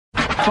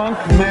Funk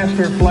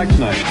Master Flex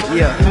Night.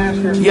 Yeah.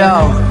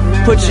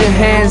 Yo, put your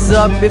hands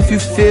up if you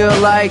feel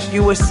like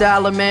you a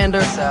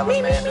salamander.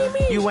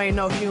 You ain't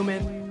no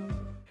human.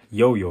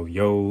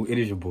 Yo, it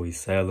is your boy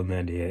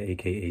Salamander here,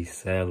 aka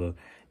Sala,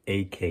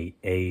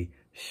 aka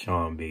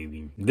Sean,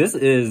 baby. This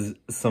is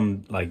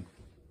some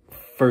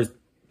first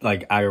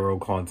IRL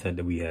content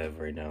that we have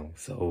right now.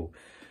 So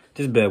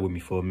just bear with me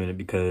for a minute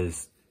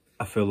because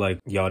I feel like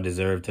y'all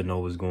deserve to know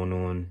what's going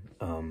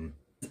on.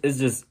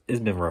 It's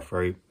been rough,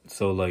 right?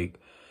 So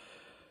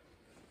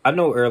I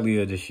know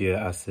earlier this year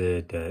I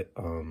said that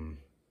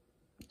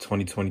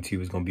 2022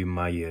 was gonna be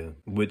my year,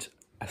 which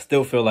I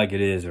still feel like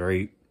it is,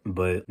 right?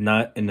 But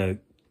not in the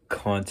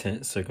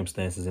content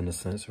circumstances in a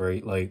sense,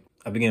 right? Like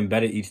I've been getting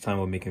better each time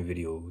with making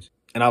videos,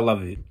 and I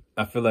love it.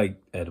 I feel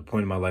like at a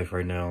point in my life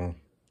right now,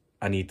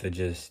 I need to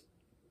just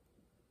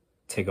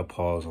take a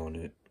pause on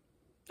it.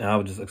 And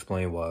I'll just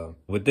explain why.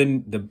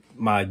 Within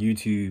my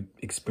YouTube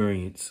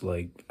experience,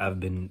 I've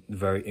been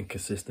very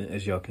inconsistent,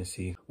 as y'all can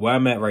see. Where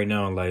I'm at right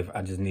now in life,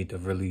 I just need to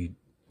really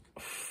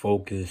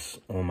focus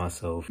on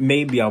myself.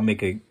 Maybe I'll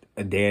make a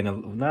day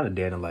in not a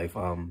day in the life,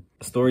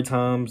 story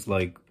times,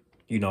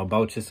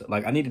 about just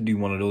I need to do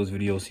one of those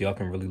videos so y'all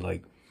can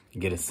really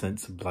get a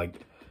sense of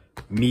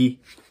me,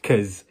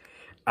 because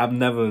I've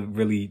never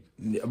really,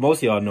 most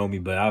of y'all know me,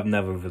 but I've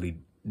never really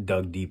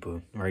dug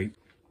deeper, right?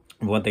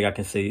 One thing I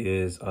can say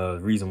is the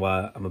reason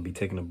why I'm gonna be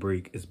taking a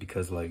break is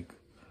because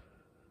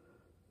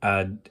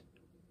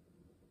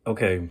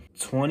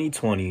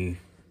 2020,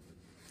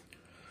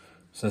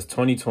 since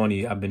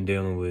 2020 I've been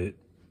dealing with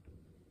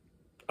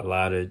a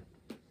lot of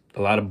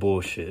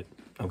bullshit,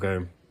 okay?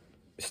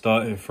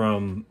 Starting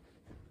from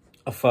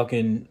a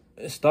failed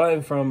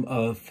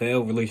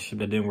relationship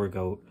that didn't work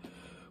out,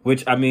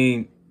 which I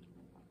mean,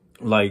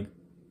 I'm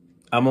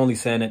only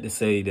saying that to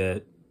say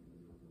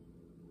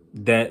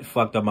that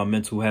fucked up my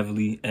mental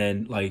heavily.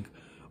 And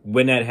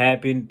when that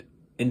happened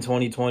in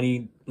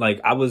 2020,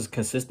 I was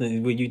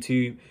consistent with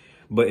YouTube,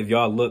 but if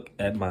y'all look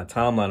at my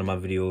timeline of my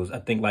videos, I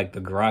think the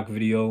Grok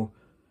video,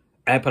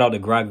 I put out the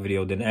Grok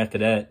video, then after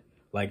that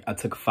I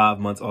took 5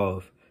 months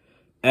off.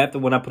 After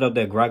when I put out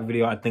that Grok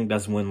video, I think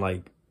that's when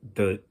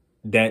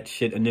that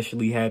shit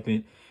initially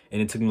happened,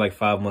 and it took me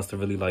 5 months to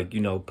really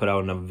put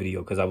out another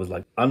video because I was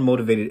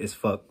unmotivated as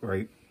fuck,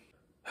 right?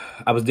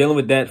 I was dealing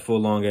with that for a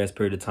long ass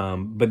period of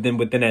time, but then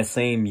within that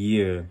same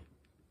year,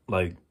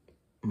 my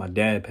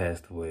dad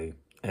passed away,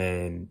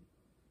 and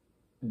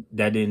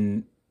it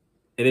didn't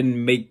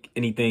make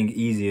anything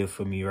easier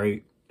for me,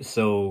 right?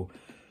 So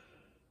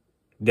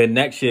the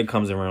next year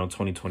comes around,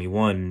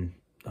 2021.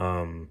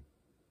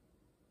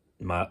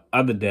 My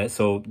other dad,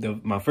 so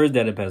my first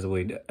dad that passed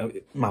away,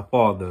 my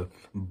father,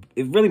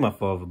 it's really my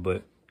father,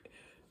 but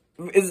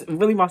it's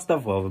really my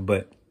stepfather,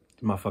 but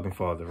my fucking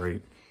father,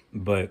 right?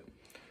 But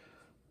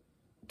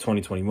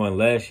 2021,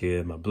 last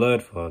year, my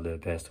blood father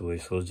passed away.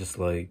 So it's just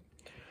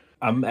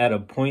I'm at a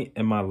point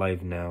in my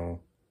life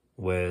now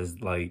where it's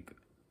I'm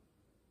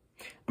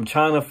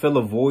trying to fill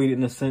a void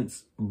in a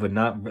sense, but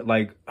not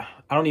I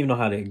don't even know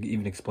how to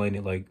even explain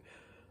it.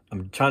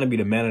 I'm trying to be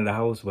the man of the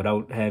house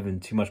without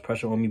having too much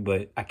pressure on me,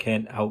 but I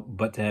can't help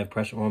but to have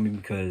pressure on me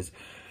because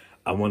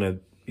I want to,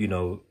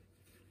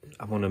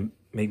 I want to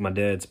make my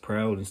dads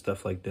proud and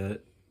stuff like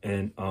that.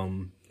 And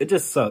it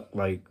just sucked.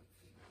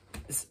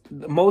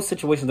 Most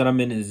situations that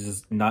I'm in is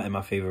just not in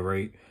my favor,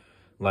 right?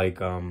 I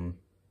don't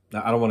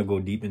want to go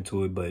deep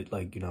into it, but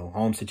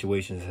home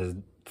situations has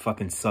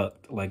fucking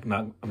sucked.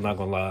 I'm not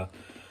gonna lie.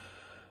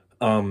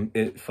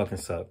 It fucking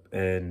sucked.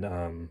 And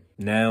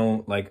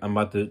now I'm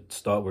about to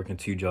start working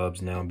 2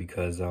 jobs now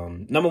because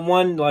number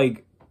one,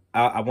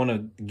 I want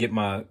to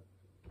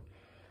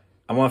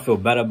feel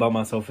better about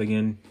myself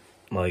again.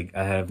 I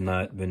have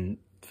not been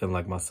feeling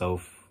like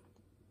myself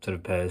to the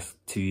past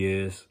 2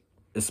 years.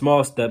 It's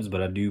small steps,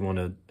 but I do want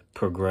to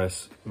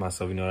progress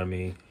myself, you know what I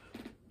mean?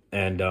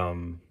 And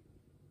I'm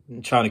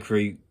trying to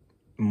create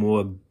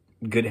more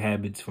good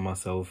habits for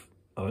myself.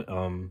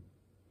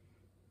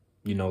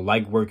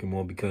 Working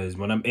more, because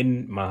when I'm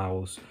in my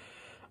house,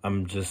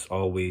 I'm just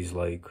always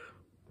I'm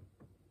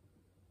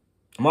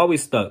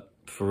always stuck,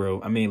 for real.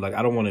 I mean,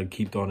 I don't want to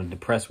keep throwing a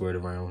depressed word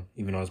around,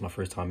 even though it's my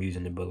first time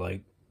using it, but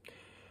I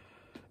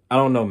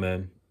don't know,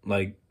 man.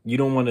 You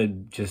don't want to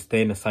just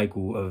stay in a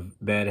cycle of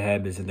bad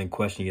habits and then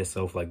question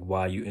yourself,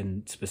 why you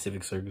in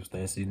specific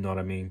circumstances, you know what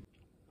I mean?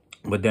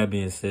 With that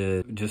being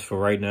said, just for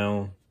right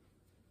now,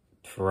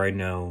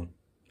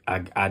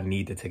 I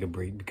need to take a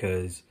break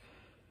because,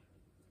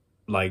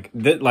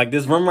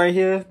 this room right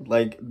here,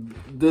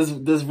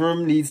 this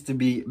room needs to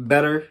be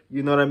better,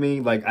 you know what I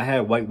mean? I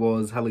had white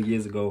walls hella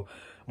years ago.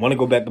 I want to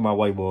go back to my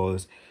white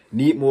walls.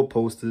 Need more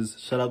posters.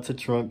 Shout out to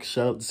Trunk.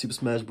 Shout out to Super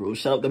Smash Bros.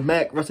 Shout out to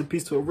Mac. Rest in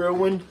peace to a real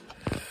one.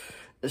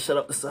 And shout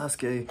out to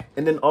Sasuke.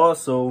 And then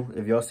also,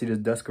 if y'all see this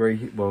desk right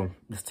here, well,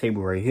 this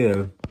table right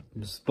here,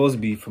 it's supposed to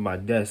be for my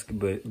desk,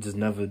 but just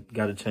never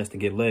got a chance to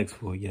get legs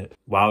for it yet.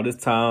 While this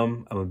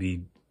time, I'm going to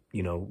be,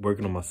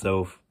 working on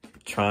myself,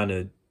 trying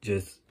to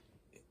just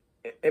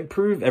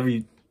improve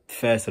every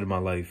facet of my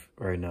life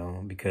right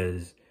now,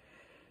 because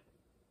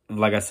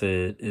like I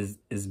said,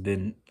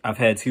 I've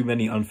had too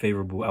many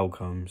unfavorable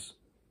outcomes,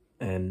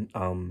 and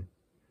I'm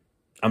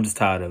just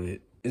tired of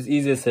it. It's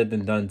easier said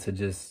than done to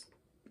just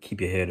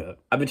keep your head up.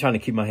 I've been trying to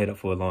keep my head up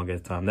for a long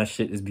ass time. That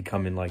shit is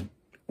becoming like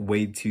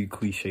way too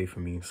cliche for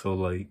me. So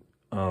like,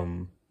 I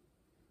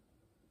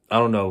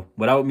don't know.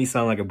 Without me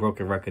sounding like a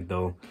broken record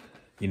though,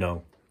 you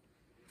know,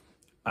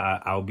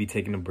 I'll be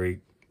taking a break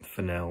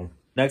for now.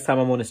 Next time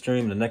I'm on the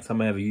stream, the next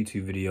time I have a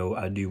YouTube video,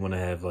 I do want to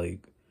have like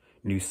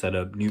new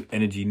setup, new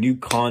energy, new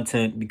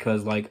content,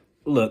 because like,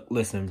 look,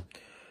 listen,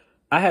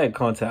 I had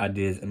content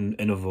ideas in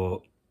the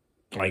vault.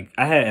 Like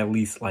I had at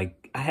least I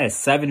had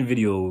 7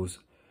 videos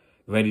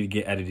ready to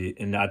get edited,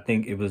 and I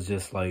think it was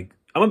just like,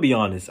 I'm gonna be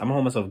honest, I'm gonna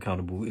hold myself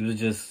accountable. It was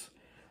just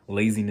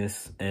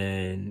laziness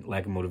and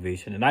lack of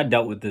motivation, and I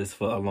dealt with this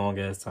for a long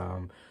ass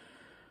time.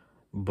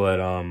 But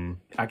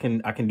I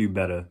can do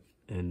better,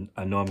 and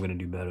I know I'm gonna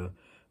do better.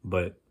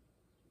 But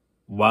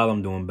while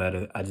I'm doing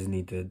better, I just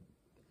need to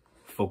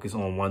focus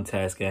on one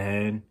task at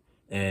hand,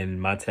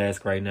 and my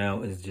task right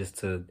now is just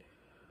to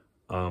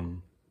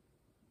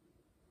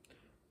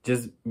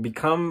just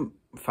become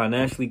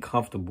financially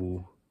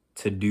comfortable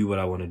to do what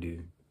I want to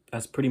do.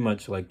 That's pretty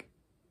much like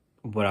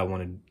what I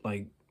want to,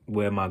 like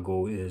where my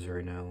goal is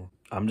right now.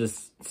 I'm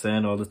just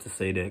saying all this to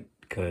say that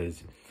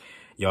because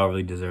y'all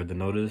really deserve to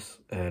know this,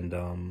 and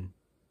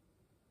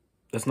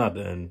that's not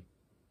the end.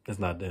 That's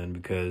not the end,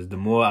 because the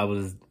more I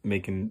was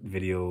making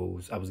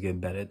videos, I was getting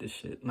better at this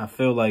shit, and I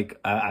feel like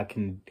I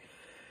can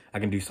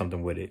do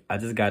something with it. I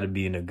just got to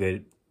be in a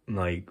good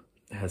like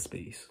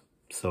headspace.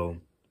 So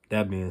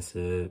that being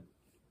said,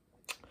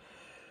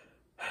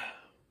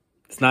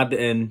 it's not the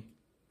end.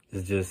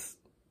 It's just,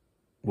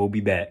 we'll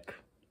be back.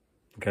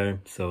 Okay?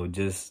 So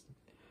just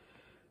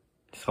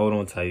hold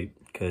on tight,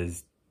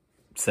 because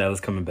Sal is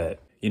coming back.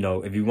 You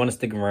know, if you want to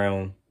stick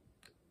around,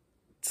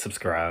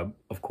 subscribe,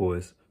 of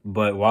course.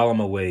 But while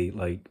I'm away,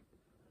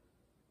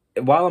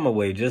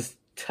 just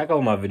check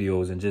out my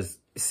videos and just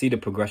see the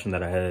progression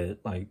that I had.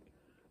 Like,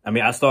 I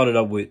mean, I started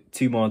up with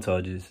 2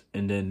 montages,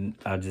 and then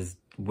I just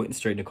went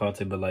straight into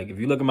content. But like, if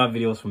you look at my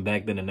videos from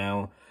back then and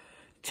now,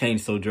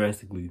 changed so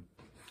drastically.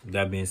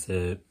 That being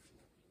said,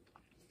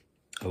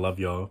 I love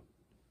y'all,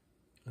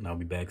 and I'll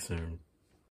be back soon.